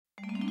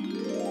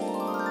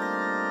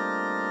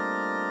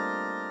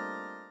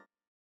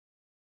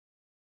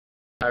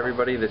Hi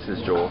everybody, this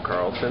is Joel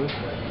Carlson,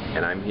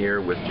 and I'm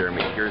here with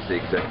Jeremy Iggers, the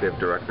Executive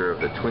Director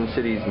of the Twin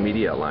Cities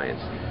Media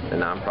Alliance, a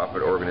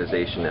nonprofit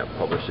organization that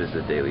publishes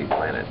the Daily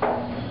Planet.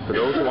 For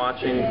those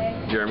watching,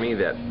 Jeremy,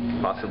 that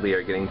possibly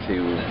are getting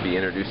to be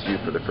introduced to you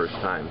for the first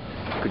time,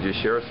 could you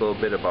share us a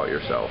little bit about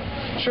yourself?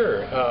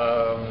 Sure.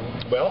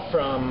 Well,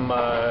 from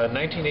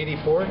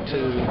 1984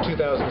 to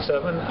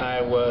 2007,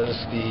 I was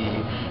the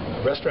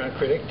restaurant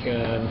critic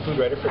and food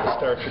writer for the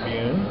Star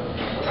Tribune,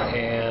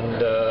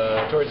 and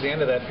towards the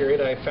end of that period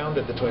I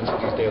founded the Twin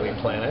Cities Daily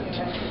Planet,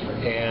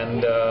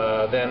 and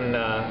then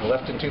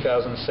left in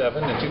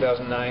 2007. In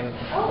 2009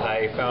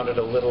 I founded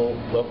a little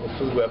local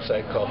food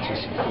website called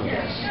TC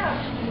Foodies,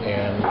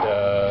 and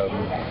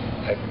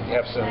I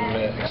have some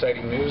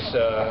exciting news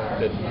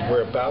that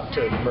we're about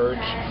to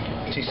merge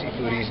TC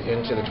Foodies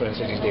into the Twin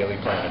Cities Daily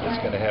Planet. It's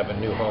going to have a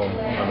new home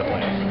on the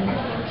planet.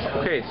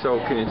 Okay, so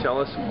can you tell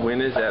us when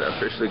is that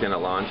officially going to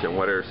launch, and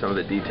what are some of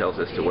the details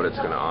as to what it's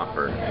going to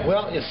offer?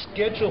 Well, it's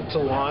scheduled to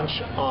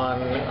launch on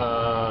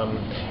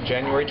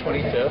January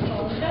 25th,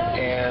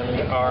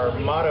 and our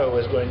motto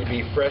is going to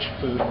be Fresh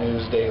Food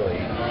News Daily.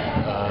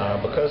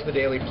 Because the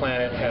Daily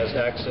Planet has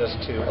access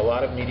to a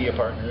lot of media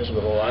partners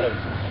with a lot of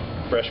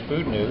fresh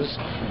food news,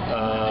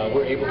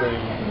 we're able to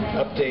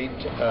update,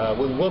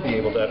 we will be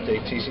able to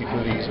update TC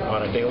Foodies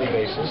on a daily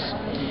basis.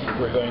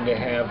 We're going to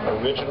have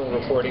original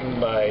reporting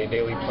by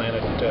Daily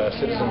Planet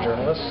citizen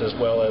journalists, as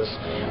well as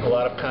a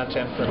lot of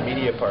content from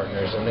media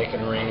partners, and they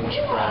can range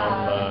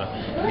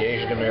from the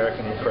Asian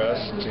American press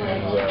to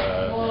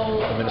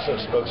the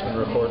Minnesota Spokesman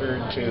Reporter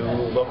to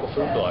local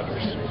food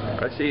bloggers.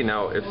 I see.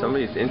 Now, if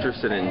somebody's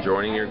interested in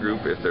joining your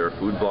group, if they're a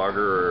food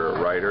blogger or a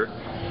writer,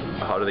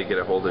 how do they get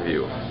a hold of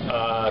you?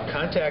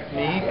 Contact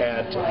me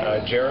at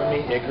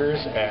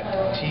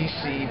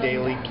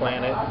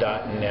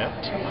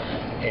jeremyiggers@tcdailyplanet.net,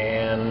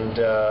 and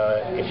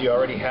if you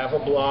already have a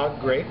blog,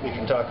 great, we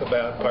can talk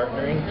about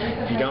partnering.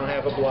 If you don't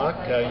have a blog,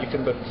 you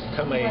can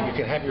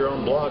have your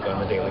own blog on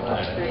the Daily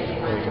Planet,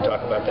 and we can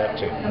talk about that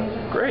too.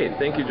 Great,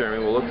 thank you, Jeremy.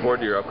 We'll look forward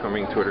to your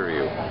upcoming Twitter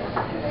review.